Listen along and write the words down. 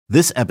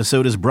This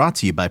episode is brought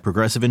to you by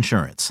Progressive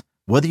Insurance.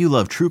 Whether you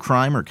love true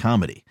crime or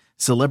comedy,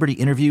 celebrity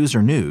interviews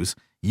or news,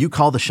 you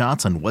call the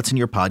shots on what's in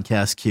your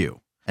podcast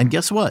queue. And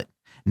guess what?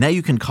 Now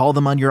you can call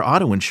them on your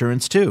auto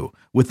insurance too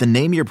with the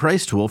Name Your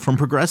Price tool from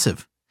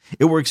Progressive.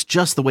 It works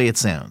just the way it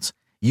sounds.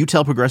 You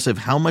tell Progressive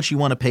how much you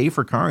want to pay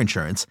for car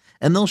insurance,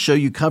 and they'll show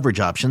you coverage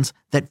options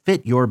that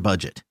fit your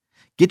budget.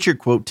 Get your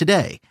quote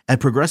today at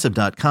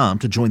Progressive.com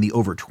to join the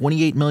over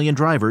 28 million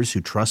drivers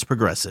who trust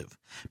Progressive.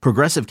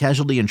 Progressive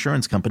Casualty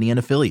Insurance Company and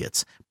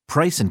Affiliates.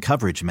 Price and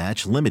coverage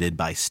match limited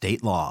by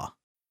state law.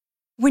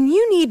 When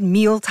you need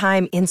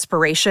mealtime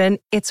inspiration,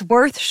 it's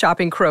worth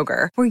shopping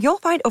Kroger, where you'll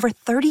find over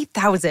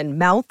 30,000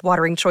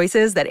 mouth-watering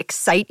choices that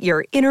excite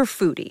your inner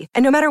foodie.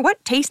 And no matter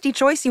what tasty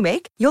choice you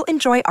make, you'll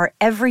enjoy our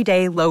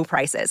everyday low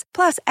prices,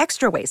 plus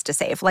extra ways to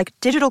save, like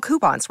digital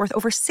coupons worth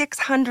over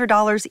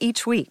 $600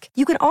 each week.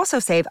 You can also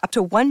save up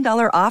to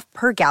 $1 off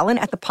per gallon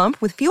at the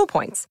pump with fuel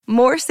points.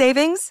 More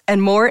savings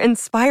and more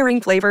inspiring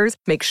flavors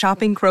make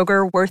shopping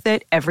Kroger worth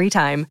it every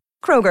time.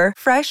 Kroger,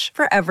 fresh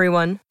for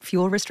everyone.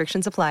 Fuel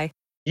restrictions apply.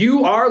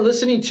 You are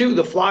listening to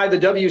the Fly the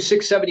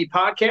W670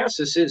 podcast.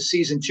 This is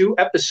season 2,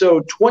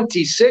 episode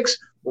 26,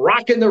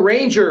 Rockin' the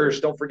Rangers.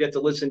 Don't forget to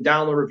listen,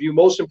 download, review.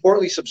 Most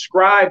importantly,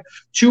 subscribe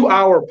to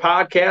our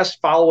podcast.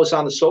 Follow us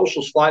on the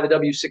socials, Fly the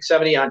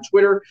W670 on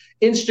Twitter,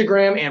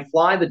 Instagram, and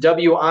Fly the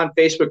W on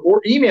Facebook,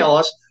 or email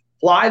us,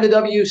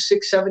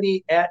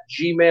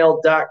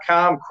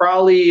 flythew670@gmail.com.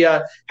 Crowley,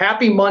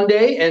 happy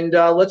Monday, and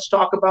let's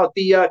talk about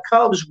the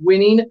Cubs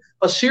winning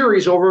a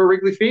series over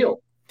Wrigley Field.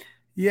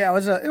 Yeah,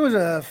 it was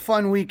a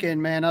fun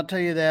weekend, man. I'll tell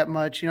you that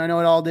much. I know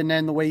it all didn't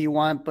end the way you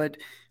want, but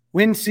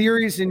win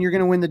series and you're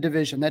going to win the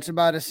division. That's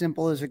about as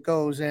simple as it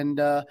goes. And,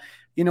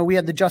 we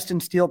had the Justin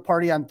Steele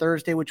party on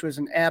Thursday, which was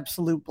an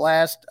absolute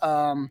blast.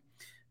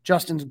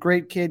 Justin's a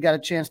great kid. Got a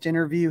chance to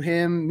interview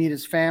him, meet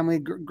his family,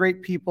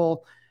 great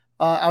people.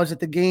 I was at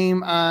the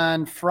game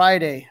on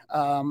Friday,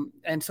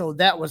 and so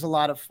that was a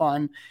lot of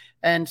fun.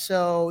 And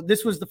so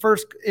this was the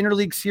first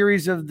interleague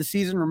series of the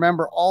season.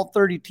 Remember, all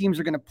 30 teams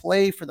are going to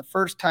play for the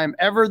first time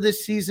ever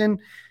this season.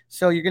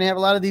 So you're going to have a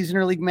lot of these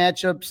interleague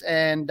matchups.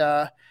 And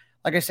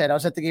like I said, I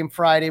was at the game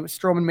Friday, but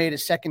Stroman made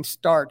his second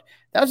start.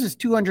 That was his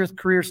 200th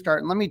career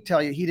start. And let me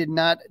tell you, he did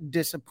not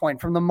disappoint.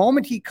 From the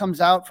moment he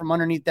comes out from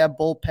underneath that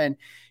bullpen,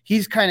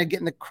 he's kind of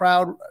getting the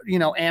crowd,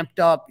 amped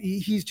up.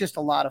 He's just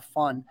a lot of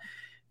fun.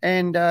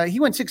 And he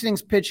went 6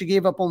 innings pitched. He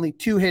gave up only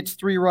 2 hits,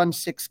 3 runs,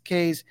 6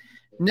 Ks.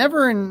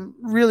 Never in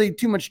really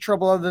too much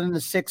trouble other than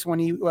the 6th when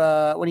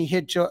he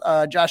hit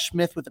Josh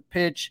Smith with a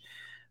pitch.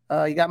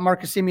 You got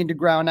Marcus Semien to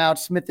ground out.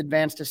 Smith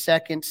advanced to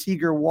second.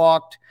 Seager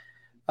walked.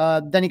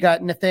 Then he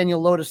got Nathaniel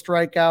Lowe to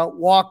strike out.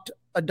 Walked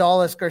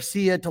Adolis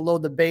Garcia to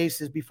load the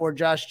bases before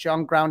Josh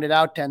Jung grounded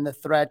out to end the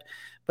threat.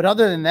 But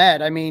other than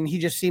that, he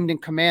just seemed in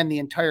command the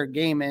entire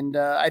game. And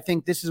I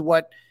think this is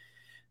what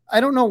 – I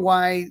don't know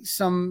why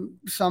some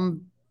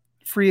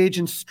free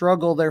agents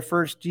struggle their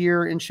first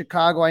year in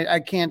Chicago. I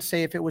can't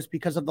say if it was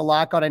because of the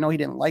lockout. I know he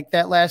didn't like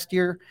that last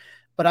year,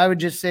 but I would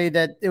just say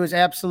that it was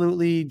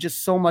absolutely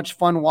just so much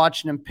fun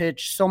watching him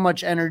pitch, so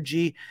much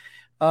energy.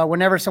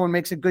 Whenever someone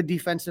makes a good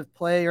defensive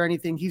play or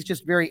anything, he's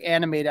just very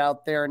animated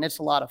out there, and it's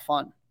a lot of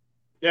fun.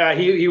 Yeah,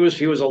 he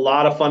was a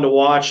lot of fun to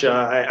watch.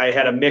 I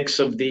had a mix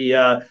of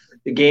the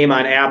game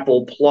on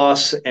Apple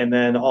Plus, and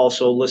then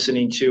also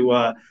listening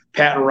to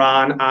Pat and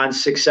Ron on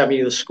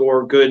 670 The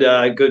Score.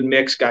 Good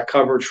mix. Got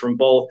coverage from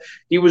both.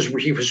 He was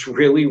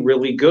really,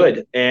 really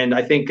good. And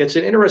I think it's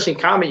an interesting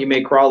comment you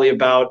made, Crawley,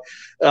 about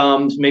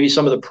maybe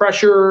some of the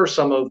pressure,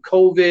 some of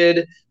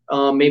COVID.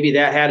 Maybe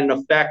that had an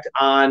effect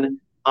on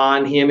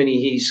him, and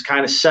he's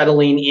kind of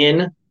settling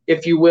in,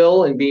 if you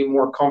will, and being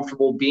more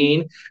comfortable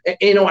being.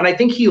 And I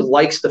think he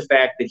likes the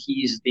fact that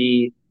he's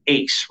the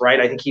ace, right?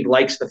 I think he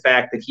likes the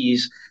fact that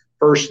he's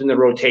first in the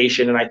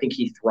rotation, and I think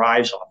he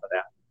thrives off of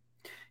that.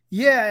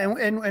 Yeah,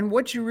 and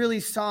what you really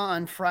saw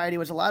on Friday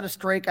was a lot of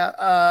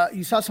strikeout.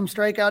 You saw some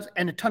strikeouts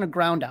and a ton of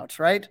groundouts,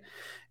 right?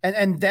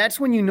 And that's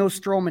when you know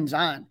Stroman's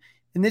on.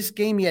 In this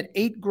game, he had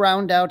 8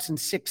 groundouts and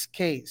 6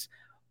 Ks.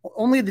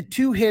 Only the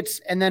 2 hits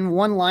and then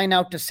 1 line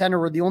out to center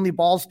were the only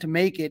balls to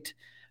make it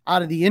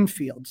out of the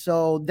infield.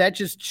 So that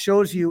just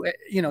shows you,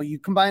 you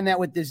combine that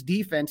with this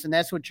defense, and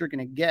that's what you're going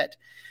to get.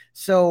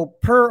 So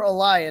per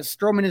Elias,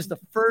 Stroman is the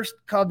first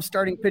Cubs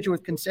starting pitcher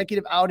with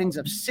consecutive outings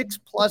of 6+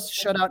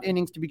 shutout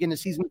innings to begin the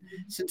season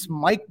since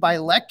Mike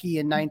Bielecki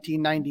in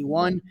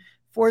 1991.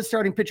 Fourth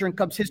starting pitcher in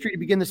Cubs history to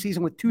begin the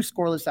season with 2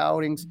 scoreless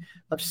outings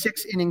of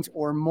 6 innings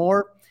or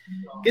more.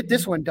 Get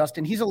this one,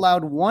 Dustin. He's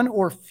allowed 1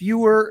 or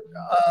fewer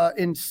runs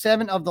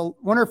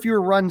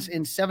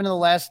in 7 of the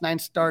last 9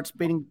 starts,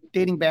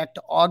 dating back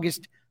to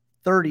August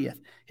 30th.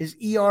 His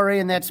ERA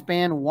in that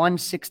span,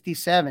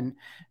 1.67.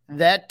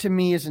 That to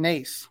me is an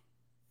ace.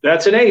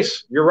 That's an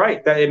ace. You're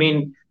right.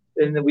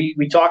 And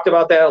we talked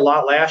about that a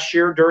lot last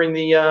year during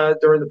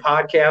the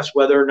podcast,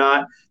 whether or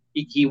not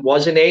he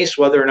was an ace,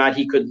 whether or not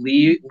he could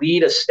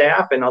lead a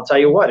staff. And I'll tell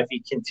you what, if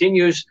he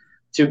continues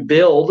to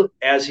build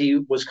as he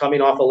was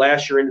coming off of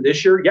last year into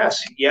this year,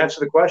 yes, he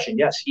answered the question.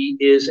 Yes, he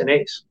is an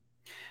ace.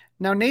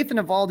 Now, Nathan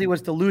Eovaldi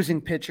was the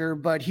losing pitcher,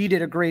 but he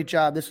did a great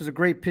job. This was a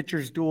great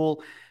pitcher's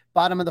duel.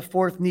 Bottom of the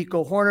fourth,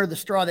 Nico Hoerner, the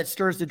straw that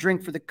stirs the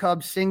drink for the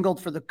Cubs,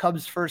 singled for the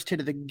Cubs' first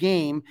hit of the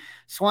game.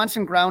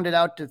 Swanson grounded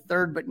out to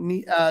third, but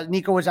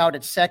Nico was out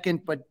at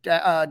second, but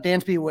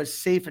Dansby was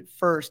safe at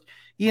first.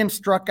 Ian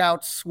struck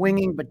out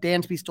swinging, but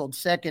Dansby stole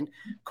second.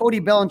 Cody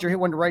Bellinger hit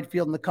one to right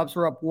field, and the Cubs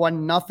were up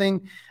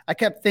 1-0. I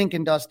kept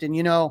thinking, Dustin,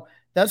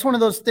 that's one of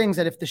those things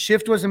that if the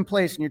shift was in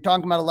place and you're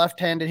talking about a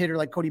left-handed hitter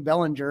like Cody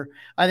Bellinger,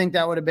 I think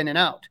that would have been an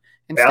out.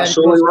 Instead,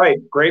 absolutely right.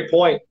 Great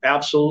point.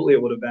 Absolutely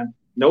it would have been.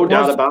 No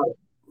doubt about it.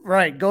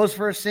 Right. Goes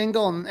for a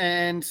single,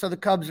 and so the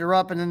Cubs are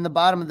up. And then the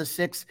bottom of the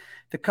sixth,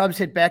 the Cubs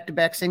hit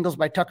back-to-back singles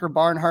by Tucker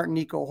Barnhart and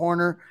Nico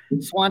Hoerner.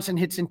 Swanson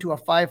hits into a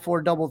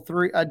 5-4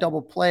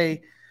 double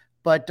play,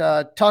 but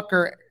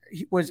Tucker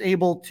was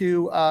able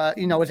to,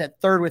 was at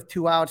third with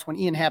 2 outs when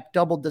Ian Happ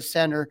doubled the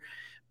center.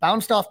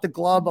 Bounced off the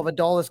glove of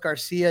Adolis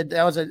Garcia.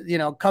 That was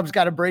Cubs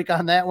got a break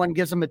on that one,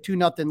 gives them a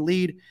 2-0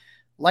 lead.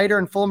 Leiter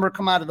and Fulmer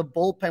come out of the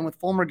bullpen, with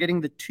Fulmer getting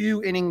the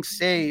 2-inning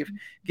save,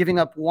 giving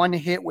up 1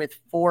 hit with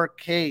 4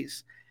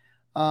 Ks.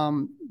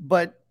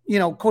 But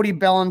Cody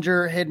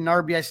Bellinger hit an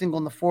RBI single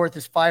in the fourth,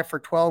 is 5 for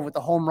 12 with a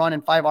home run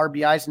and 5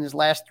 RBIs in his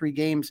last 3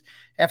 games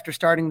after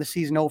starting the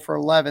season 0 for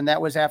 11. That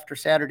was after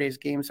Saturday's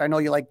game. So I know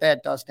you like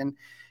that, Dustin.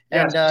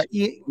 Yes.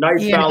 And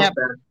nice bounce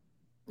back.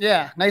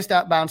 Yeah, nice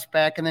bounce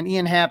back. And then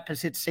Ian Happ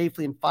has hit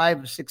safely in 5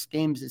 of 6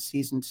 games this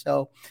season.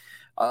 So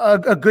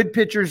a good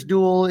pitcher's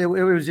duel. It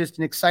was just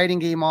an exciting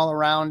game all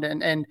around.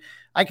 And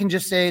I can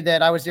just say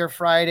that I was there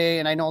Friday,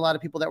 and I know a lot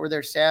of people that were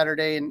there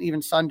Saturday and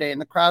even Sunday, and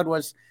the crowd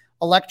was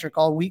electric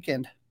all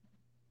weekend.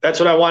 That's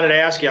what I wanted to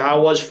ask you. How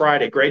was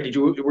Friday? Great.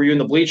 Were you in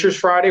the bleachers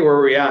Friday? Where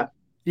were we at?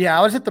 Yeah,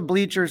 I was at the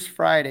bleachers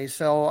Friday.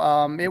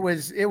 So it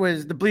was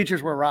the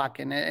bleachers were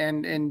rocking,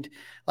 and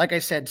like I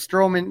said,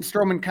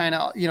 Stroman kind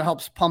of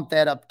helps pump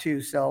that up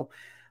too. So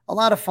a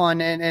lot of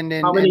fun. And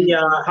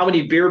how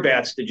many beer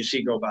bats did you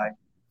see go by?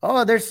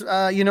 Oh, there's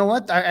you know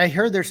what? I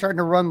heard they're starting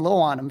to run low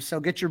on them. So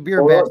get your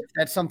beer bats. If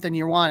that's something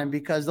you're wanting,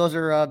 because those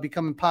are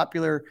becoming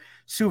popular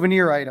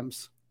souvenir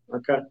items.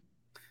 Okay.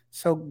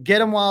 So get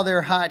them while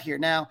they're hot here.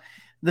 Now,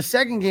 the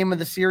second game of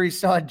the series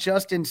saw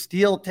Justin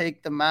Steele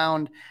take the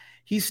mound.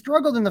 He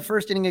struggled in the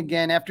first inning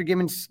again after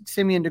giving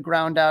Simeon to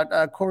ground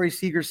out. Corey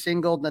Seager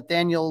singled.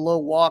 Nathaniel Lowe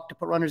walked to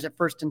put runners at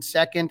first and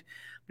second,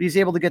 but he's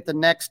able to get the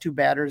next 2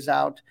 batters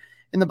out.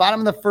 In the bottom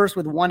of the first,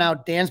 with 1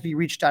 out, Dansby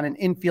reached on an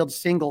infield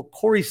single.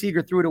 Corey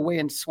Seager threw it away,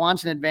 and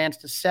Swanson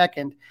advanced to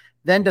second,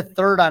 then to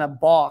third on a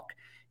balk.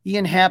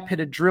 Ian Happ hit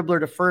a dribbler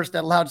to first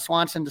that allowed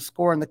Swanson to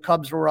score, and the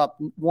Cubs were up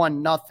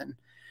 1-0.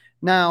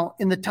 Now,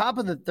 in the top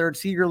of the third,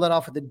 Seager led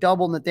off with a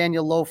double.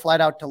 Nathaniel Lowe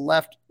flied out to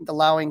left,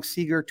 allowing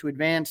Seager to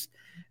advance.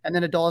 And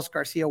then Adolis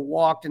Garcia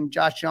walked, and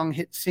Josh Young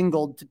hit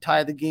singled to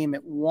tie the game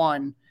at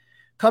 1.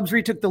 Cubs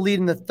retook the lead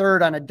in the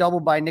third on a double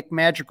by Nick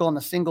Madrigal and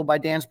a single by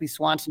Dansby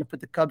Swanson to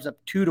put the Cubs up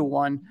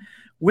 2-1.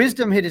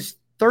 Wisdom hit his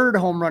 3rd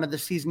home run of the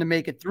season to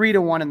make it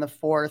 3-1 in the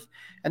fourth.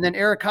 And then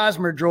Eric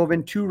Hosmer drove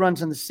in 2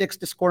 runs in the 6th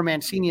to score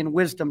Mancini and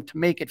Wisdom to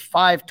make it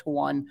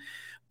 5-1.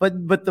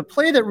 But the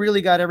play that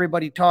really got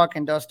everybody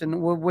talking,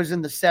 Dustin, was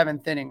in the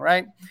 7th inning,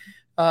 right?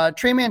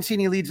 Trey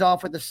Mancini leads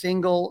off with a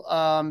single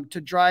to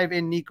drive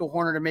in Nico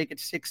Hoerner to make it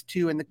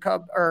 6-2 in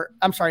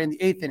the in the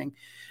 8th inning.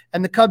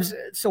 And the Cubs,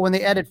 so when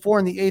they added 4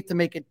 in the 8th to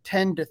make it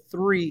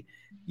 10-3,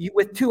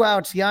 with 2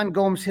 outs, Yan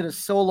Gomes hit a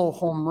solo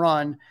home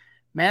run.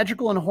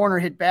 Madrigal and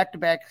Hoerner hit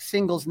back-to-back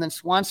singles, and then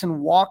Swanson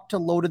walked to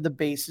loaded the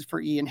bases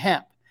for Ian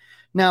Happ.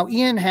 Now,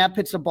 Ian Happ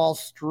hits a ball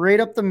straight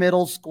up the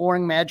middle,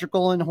 scoring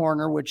Madrigal and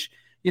Hoerner, which,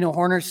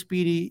 Hoerner's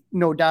speedy,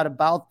 no doubt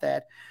about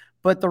that.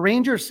 But the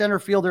Rangers center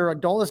fielder,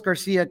 Adolis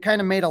Garcia, kind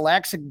of made a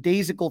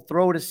lackadaisical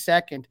throw to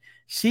second.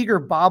 Seager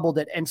bobbled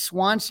it, and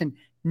Swanson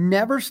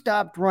never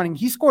stopped running.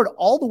 He scored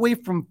all the way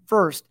from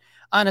first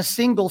on a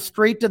single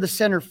straight to the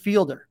center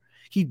fielder.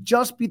 He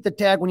just beat the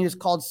tag when he was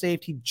called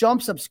safe. He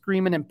jumps up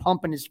screaming and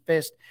pumping his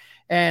fist,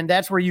 and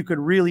that's where you could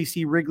really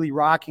see Wrigley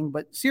rocking.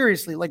 But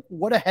seriously,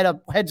 what a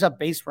heads-up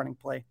base running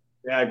play.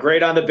 Yeah,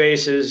 great on the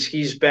bases.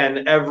 He's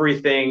been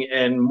everything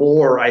and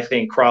more, I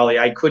think, Crawley.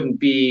 I couldn't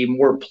be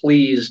more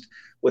pleased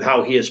with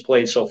how he has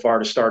played so far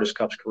to start his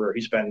Cubs career.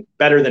 He's been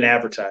better than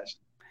advertised.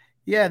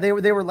 Yeah, they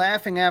were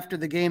laughing after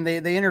the game.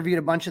 They interviewed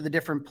a bunch of the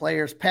different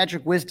players.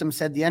 Patrick Wisdom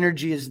said the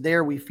energy is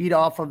there. We feed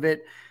off of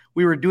it.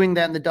 We were doing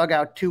that in the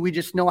dugout too. We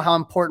just know how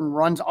important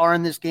runs are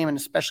in this game, and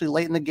especially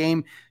late in the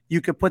game,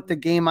 you could put the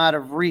game out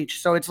of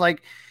reach. So it's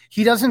like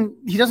he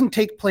doesn't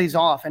take plays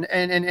off.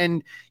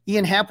 And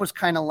Ian Happ was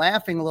kind of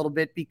laughing a little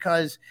bit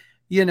because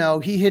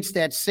he hits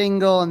that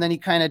single and then he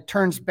kind of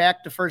turns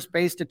back to first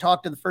base to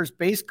talk to the first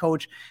base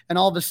coach, and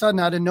all of a sudden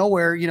out of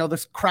nowhere,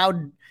 this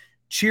crowd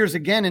cheers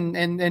again,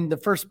 and the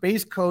first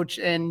base coach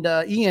and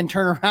Ian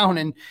turn around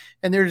and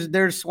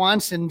there's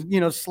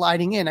Swanson,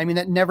 sliding in. I mean,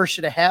 that never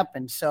should have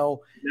happened.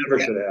 So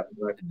never should have happened,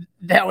 right?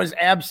 That was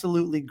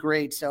absolutely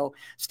great. So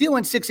Steele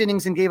went 6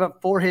 innings and gave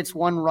up 4 hits,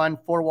 1 run,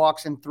 4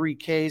 walks, and 3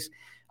 Ks.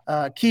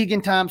 Keegan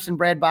Thompson,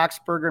 Brad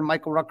Boxberger, and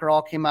Michael Rucker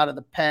all came out of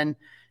the pen.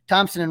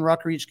 Thompson and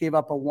Rucker each gave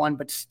up a 1,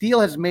 but Steele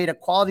has made a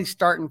quality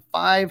start in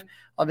 5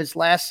 of his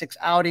last 6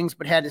 outings,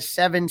 but had a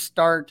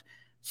 7-start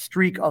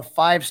streak of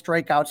 5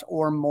 strikeouts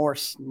or more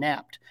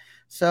snapped.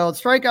 So the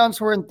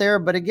strikeouts weren't there,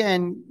 but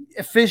again,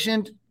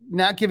 efficient,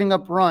 not giving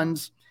up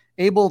runs,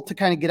 able to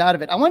kind of get out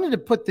of it. I wanted to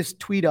put this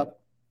tweet up.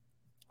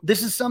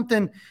 This is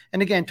something,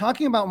 and again,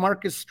 talking about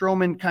Marcus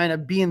Stroman kind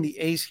of being the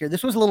ace here.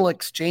 This was a little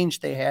exchange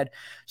they had.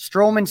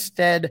 Stroman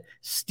said,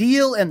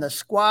 Steele and the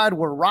squad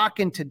were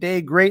rocking today.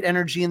 Great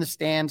energy in the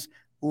stands.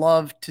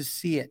 Love to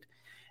see it.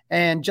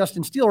 And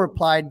Justin Steele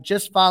replied,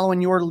 just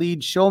following your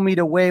lead. Show me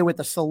the way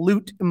with a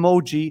salute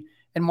emoji.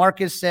 And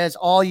Marcus says,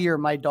 all year,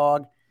 my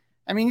dog.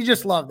 I mean, you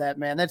just love that,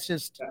 man. That's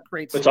just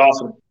great. It's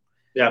awesome.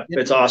 Yeah,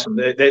 it's awesome.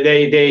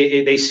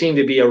 They seem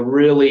to be a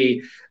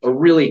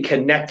really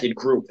connected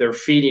group. They're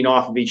feeding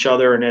off of each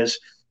other, and as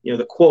you know,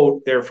 the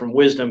quote there from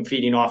Wisdom,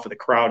 feeding off of the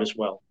crowd as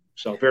well.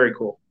 So very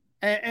cool.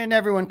 And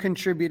everyone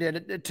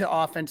contributed to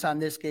offense on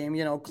this game.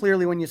 You know,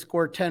 clearly when you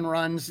score 10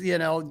 runs, you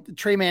know,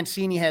 Trey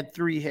Mancini had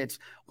 3 hits.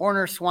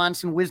 Horner,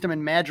 Swanson, Wisdom,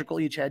 and Madrigal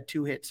each had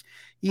 2 hits.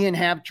 Ian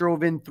Happ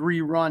drove in 3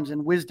 runs,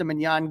 and Wisdom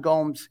and Yan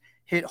Gomes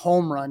hit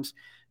home runs.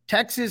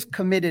 Texas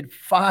committed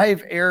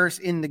 5 errors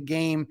in the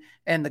game,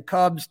 and the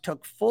Cubs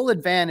took full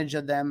advantage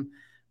of them.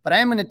 But I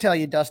am going to tell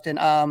you, Dustin,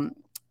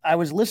 I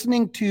was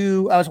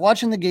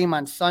watching the game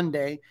on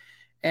Sunday,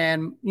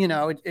 and, you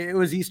know, it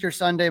was Easter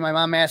Sunday. My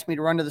mom asked me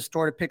to run to the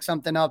store to pick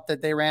something up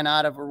that they ran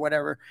out of or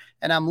whatever.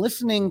 And I'm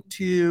listening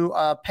to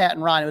Pat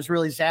and Ron. It was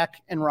really Zach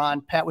and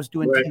Ron. Pat was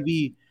doing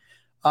TV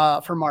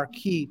for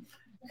Marquee.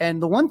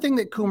 And the one thing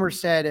that Coomer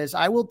said is,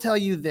 I will tell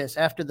you this,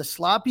 after the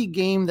sloppy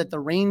game that the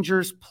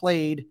Rangers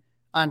played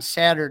on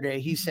Saturday,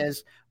 he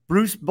says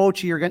Bruce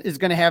Bochy is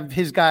going to have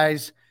his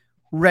guys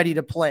ready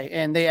to play,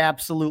 and they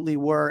absolutely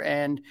were.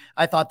 And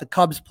I thought the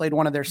Cubs played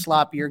one of their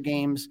sloppier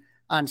games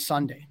on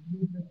Sunday.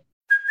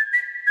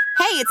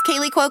 Hey, it's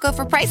Kaylee Cuoco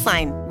for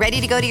Priceline.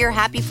 Ready to go to your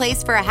happy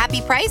place for a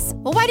happy price?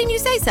 Well, why didn't you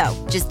say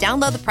so? Just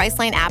download the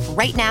Priceline app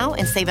right now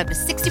and save up to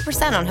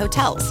 60% on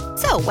hotels.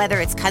 So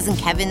whether it's Cousin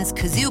Kevin's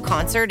Kazoo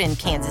Concert in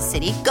Kansas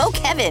City, go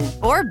Kevin,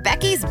 or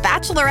Becky's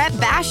Bachelorette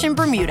Bash in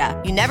Bermuda,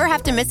 you never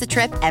have to miss a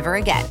trip ever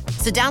again.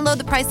 So download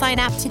the Priceline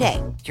app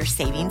today. Your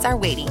savings are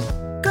waiting.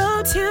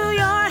 Go to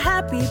your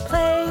happy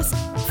place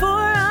for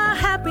a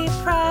happy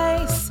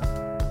price.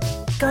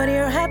 Go to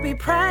your happy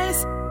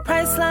price,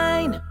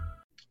 Priceline.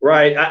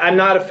 Right. I'm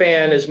not a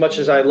fan as much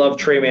as I love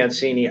Trey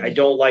Mancini. I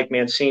don't like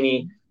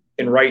Mancini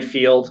in right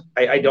field.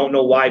 I don't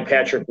know why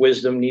Patrick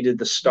Wisdom needed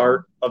the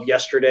start of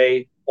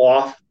yesterday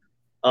off.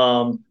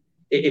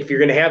 If you're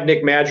going to have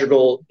Nick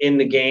Madrigal in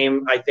the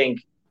game, I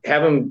think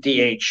have him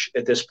DH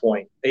at this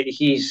point.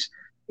 He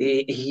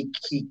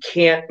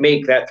can't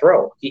make that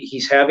throw.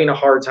 He's having a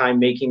hard time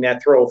making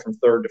that throw from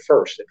third to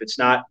first. If it's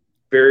not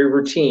very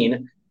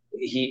routine,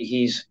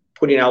 he's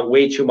putting out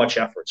way too much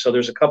effort. So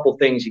there's a couple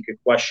things you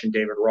could question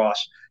David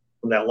Ross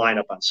from that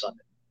lineup on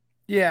Sunday.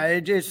 Yeah,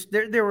 it just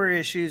there were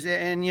issues,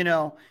 and you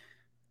know,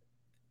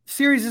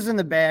 series is in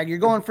the bag. You're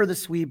going for the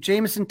sweep.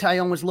 Jameson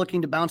Taillon was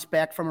looking to bounce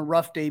back from a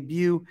rough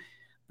debut,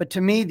 but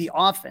to me, the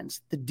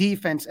offense, the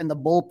defense, and the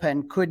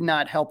bullpen could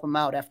not help him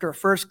out. After a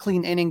first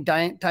clean inning,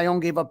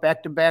 Taillon gave up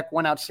back-to-back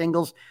one-out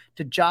singles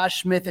to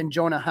Josh Smith and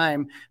Jonah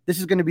Heim. This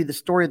is going to be the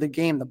story of the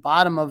game. The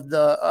bottom of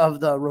the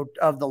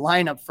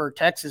lineup for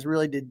Texas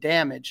really did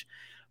damage.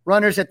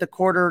 Runners at the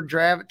quarter,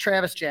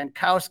 Travis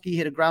Jankowski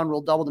hit a ground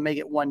rule double to make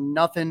it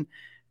 1-0.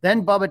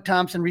 Then Bubba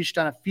Thompson reached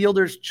on a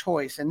fielder's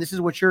choice, and this is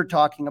what you're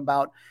talking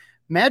about.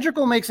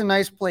 Madrigal makes a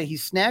nice play. He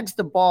snags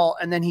the ball,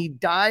 and then he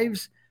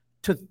dives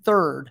to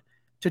third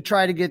to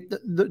try to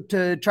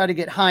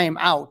get Heim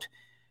out.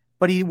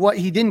 But he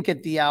didn't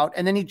get the out,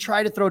 and then he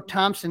tried to throw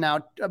Thompson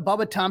out.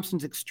 Bubba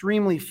Thompson's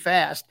extremely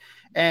fast,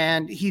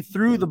 and he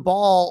threw the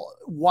ball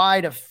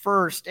wide of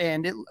first,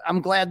 and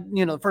I'm glad,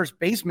 you know, the first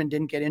baseman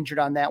didn't get injured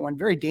on that one.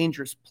 Very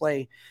dangerous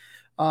play.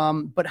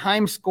 But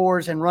Heim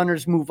scores, and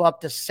runners move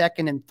up to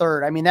second and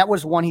third. I mean, that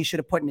was one he should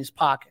have put in his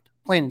pocket,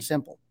 plain and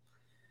simple.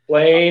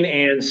 Plain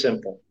and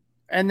simple.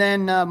 And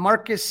then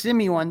Marcus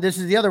Semien, this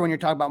is the other one you're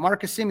talking about.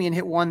 Marcus Semien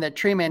hit one that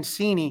Trey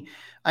Mancini,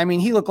 I mean,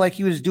 he looked like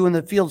he was doing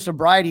the field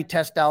sobriety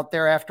test out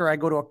there after I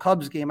go to a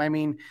Cubs game. I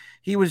mean,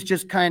 he was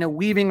just kind of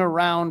weaving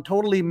around,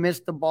 totally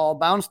missed the ball,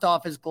 bounced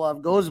off his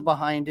glove, goes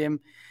behind him,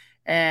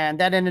 and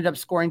that ended up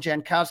scoring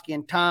Jankowski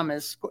and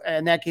Thomas,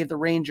 and that gave the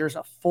Rangers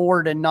a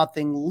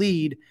 4-0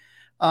 lead.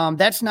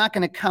 That's not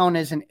going to count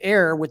as an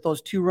error with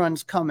those 2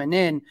 runs coming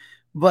in,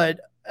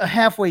 but a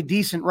halfway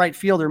decent right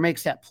fielder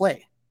makes that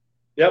play.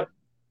 Yep,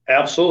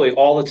 absolutely,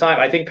 all the time.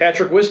 I think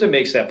Patrick Wisdom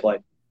makes that play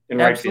in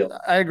right field.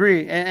 I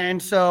agree.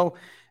 And so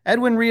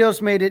Edwin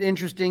Rios made it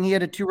interesting. He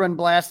had a 2-run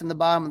blast in the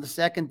bottom of the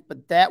second,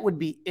 but that would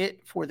be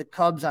it for the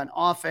Cubs on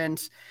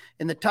offense.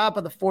 In the top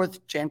of the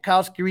fourth,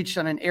 Jankowski reached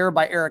on an error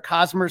by Eric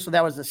Hosmer, so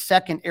that was the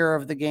second error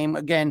of the game.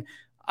 Again,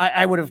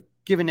 I would have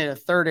given it a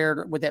third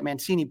error with that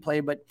Mancini play,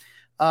 but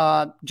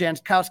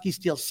Jankowski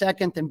steals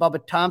second, and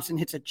Bubba Thompson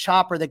hits a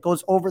chopper that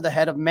goes over the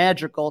head of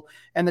Madrigal,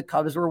 and the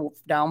Cubs were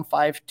down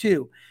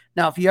 5-2.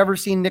 Now, if you ever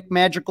seen Nick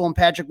Magical and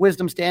Patrick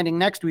Wisdom standing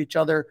next to each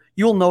other,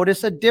 you'll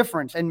notice a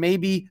difference. And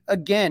maybe,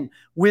 again,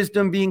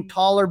 Wisdom being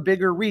taller,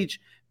 bigger reach,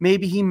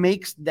 maybe he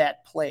makes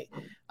that play.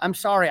 I'm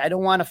sorry, I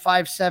don't want a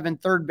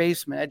 5'7" third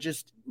baseman. It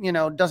just,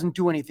 doesn't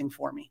do anything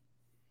for me.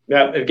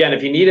 Yeah, again,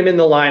 if you need him in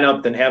the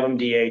lineup, then have him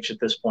DH at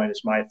this point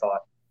is my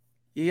thought.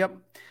 Yep.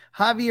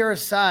 Javier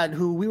Assad,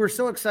 who we were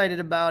so excited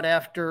about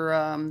after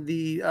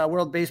the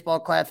World Baseball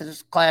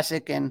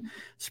Classic and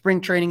spring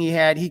training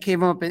he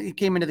came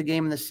into the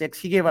game in the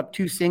sixth. He gave up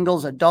 2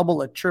 singles, a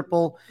double, a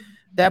triple.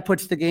 That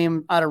puts the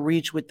game out of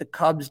reach with the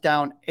Cubs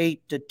down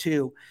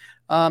 8-2.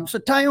 So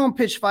Taillon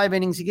pitched 5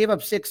 innings. He gave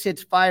up 6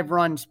 hits, 5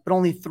 runs, but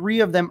only 3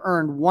 of them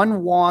earned,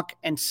 1 walk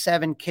and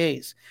 7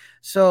 Ks.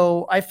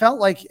 So I felt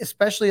like,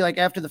 especially like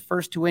after the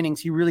first 2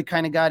 innings, he really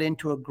kind of got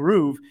into a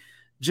groove.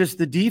 Just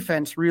the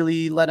defense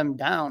really let him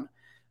down.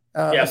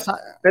 Yes,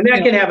 and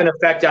that can have an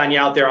effect on you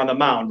out there on the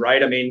mound,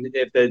 right? I mean,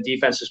 if the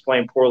defense is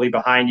playing poorly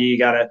behind you, you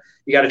gotta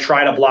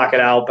try to block it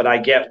out. But I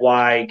get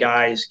why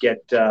guys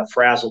get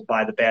frazzled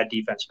by the bad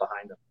defense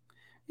behind them.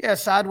 Yeah,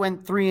 Assad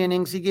went 3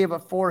 innings. He gave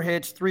up 4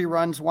 hits, 3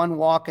 runs, 1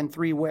 walk, and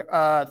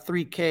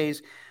 3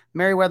 Ks.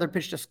 Merriweather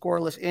pitched a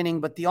scoreless inning,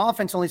 but the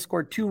offense only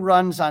scored 2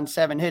 runs on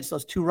 7 hits.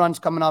 Those 2 runs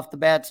coming off the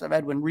bats of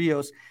Edwin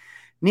Rios.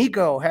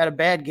 Nico had a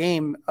bad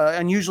game,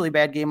 unusually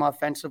bad game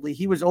offensively.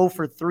 He was 0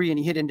 for 3, and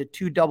he hit into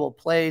 2 double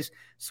plays.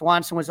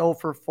 Swanson was 0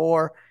 for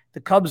 4.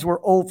 The Cubs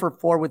were 0 for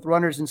 4 with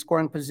runners in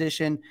scoring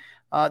position.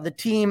 The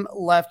team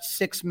left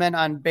 6 men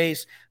on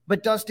base.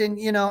 But, Dustin,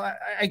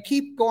 I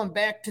keep going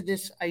back to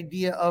this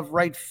idea of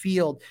right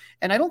field,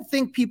 and I don't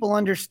think people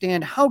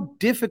understand how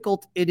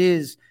difficult it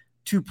is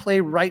to play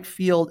right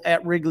field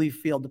at Wrigley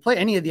Field, to play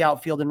any of the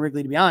outfield in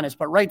Wrigley, to be honest,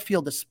 but right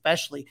field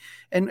especially.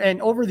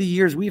 And over the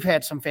years, we've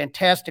had some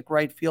fantastic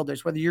right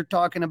fielders, whether you're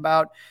talking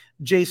about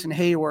Jason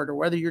Hayward or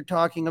whether you're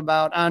talking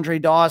about Andre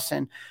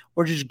Dawson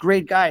or just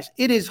great guys.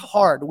 It is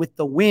hard with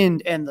the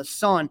wind and the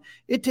sun.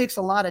 It takes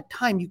a lot of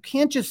time. You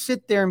can't just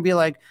sit there and be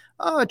like,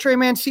 oh, Trey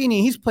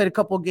Mancini, he's played a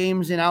couple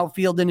games in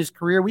outfield in his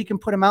career. We can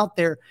put him out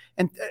there,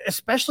 and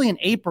especially in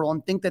April,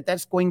 and think that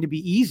that's going to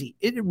be easy.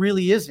 It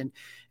really isn't.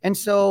 And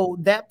so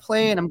that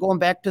play, and I'm going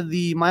back to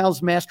the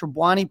Miles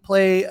Mastrobuoni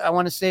play, I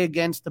want to say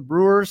against the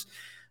Brewers,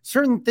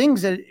 certain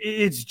things that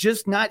it's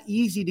just not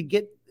easy to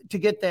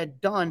get that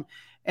done.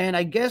 And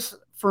I guess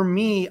for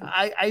me,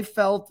 I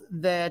felt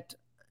that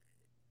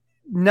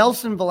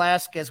Nelson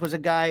Velasquez was a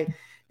guy,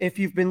 if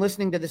you've been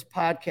listening to this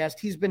podcast,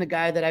 he's been a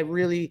guy that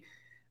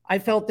I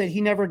felt that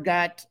he never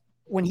got,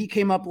 when he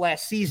came up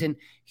last season,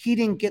 he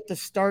didn't get the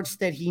starts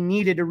that he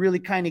needed to really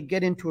kind of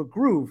get into a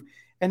groove.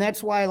 And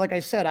that's why, like I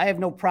said, I have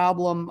no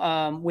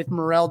problem with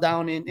Morel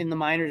down in the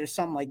minors or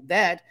something like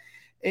that.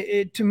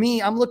 To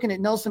me, I'm looking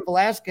at Nelson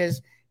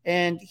Velasquez,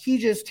 and he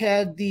just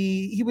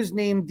he was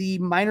named the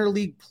minor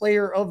league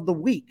player of the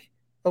week.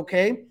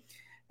 Okay.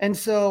 And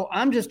so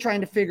I'm just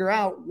trying to figure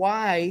out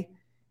why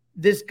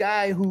this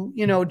guy who,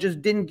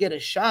 just didn't get a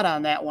shot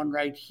on that one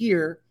right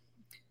here.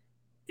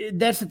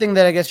 That's the thing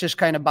that I guess just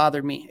kind of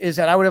bothered me, is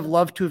that I would have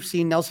loved to have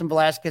seen Nelson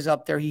Velasquez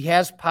up there. He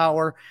has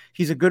power.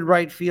 He's a good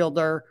right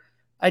fielder.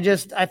 I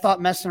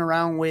thought messing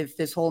around with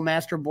this whole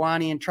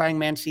Mastrobuoni and trying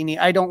Mancini,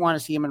 I don't want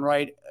to see him in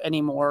right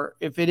anymore.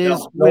 If it is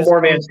no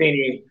more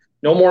Mancini,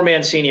 no more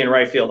Mancini in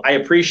right field. I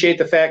appreciate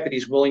the fact that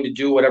he's willing to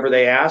do whatever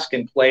they ask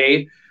and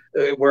play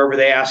wherever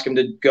they ask him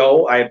to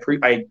go. I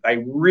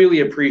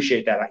really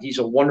appreciate that. He's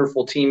a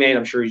wonderful teammate.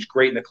 I'm sure he's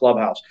great in the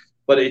clubhouse,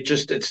 but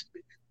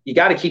you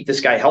got to keep this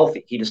guy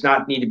healthy. He does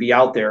not need to be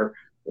out there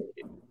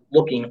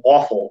looking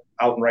awful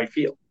out in right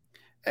field.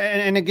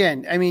 And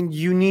again, I mean,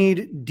 you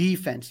need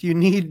defense. You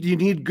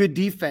need good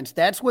defense.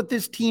 That's what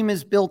this team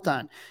is built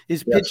on,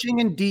 is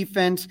pitching and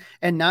defense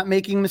and not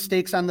making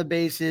mistakes on the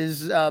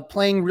bases,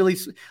 playing really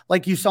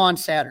like you saw on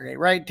Saturday,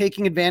 right?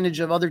 Taking advantage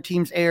of other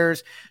teams'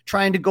 errors,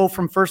 trying to go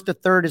from first to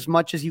third as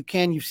much as you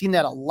can. You've seen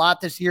that a lot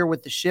this year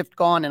with the shift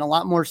gone and a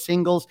lot more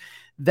singles.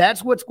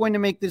 That's what's going to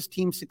make this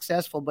team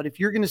successful. But if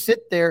you're going to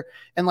sit there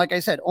and, like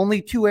I said,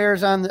 only 2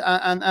 errors on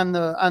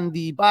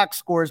the box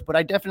scores, but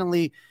I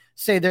definitely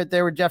say that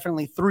there were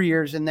definitely 3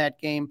 errors in that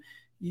game,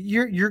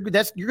 you're going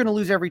to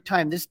lose every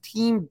time. This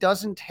team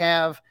doesn't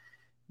have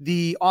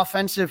the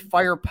offensive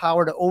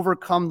firepower to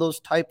overcome those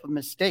type of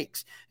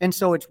mistakes. And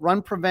so it's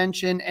run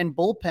prevention and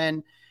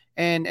bullpen,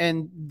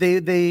 and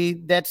they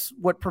that's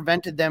what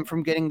prevented them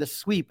from getting the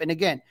sweep. And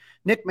again,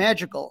 Nick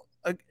Magical,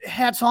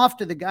 hats off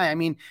to the guy. I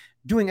mean,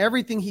 doing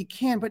everything he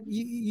can, but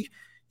you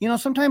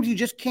sometimes you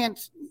just can't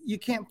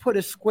put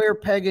a square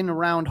peg in a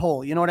round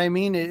hole. You know what I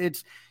mean?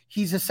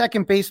 He's a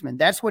second baseman.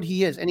 That's what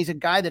he is. And he's a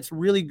guy that's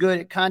really good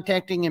at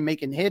contacting and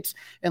making hits.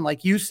 And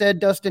like you said,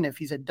 Dustin, if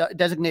he's a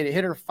designated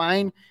hitter,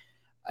 fine.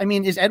 I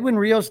mean, is Edwin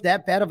Rios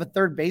that bad of a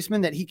third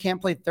baseman that he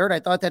can't play third? I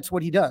thought that's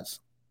what he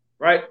does.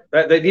 Right.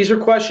 These are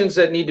questions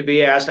that need to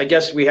be asked. I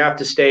guess we have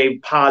to stay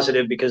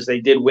positive because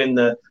they did win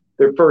their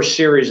first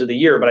series of the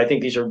year. But I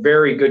think these are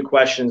very good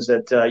questions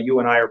that you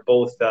and I are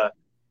both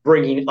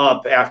bringing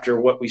up after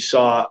what we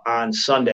saw on Sunday.